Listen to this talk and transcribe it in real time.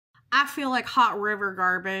I feel like hot river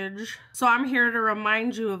garbage. So I'm here to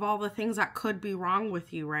remind you of all the things that could be wrong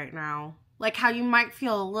with you right now. Like how you might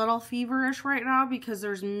feel a little feverish right now because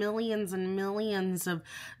there's millions and millions of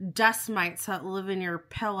dust mites that live in your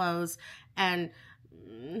pillows and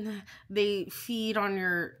they feed on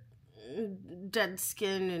your dead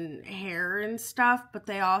skin and hair and stuff, but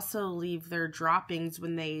they also leave their droppings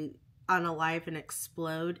when they unalive and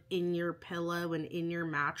explode in your pillow and in your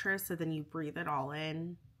mattress, so then you breathe it all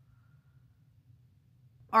in.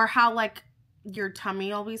 Or how like your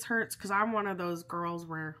tummy always hurts, because I'm one of those girls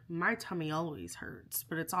where my tummy always hurts,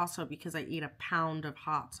 but it's also because I eat a pound of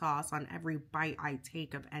hot sauce on every bite I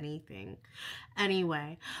take of anything.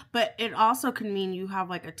 Anyway, but it also can mean you have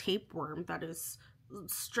like a tapeworm that is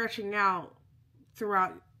stretching out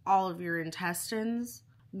throughout all of your intestines,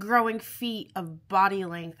 growing feet of body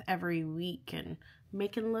length every week and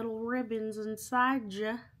making little ribbons inside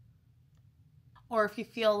you. Or if you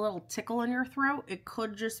feel a little tickle in your throat, it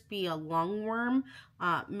could just be a lungworm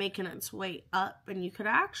making its way up, and you could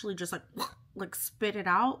actually just like spit it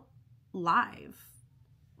out live.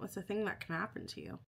 It's a thing that can happen to you.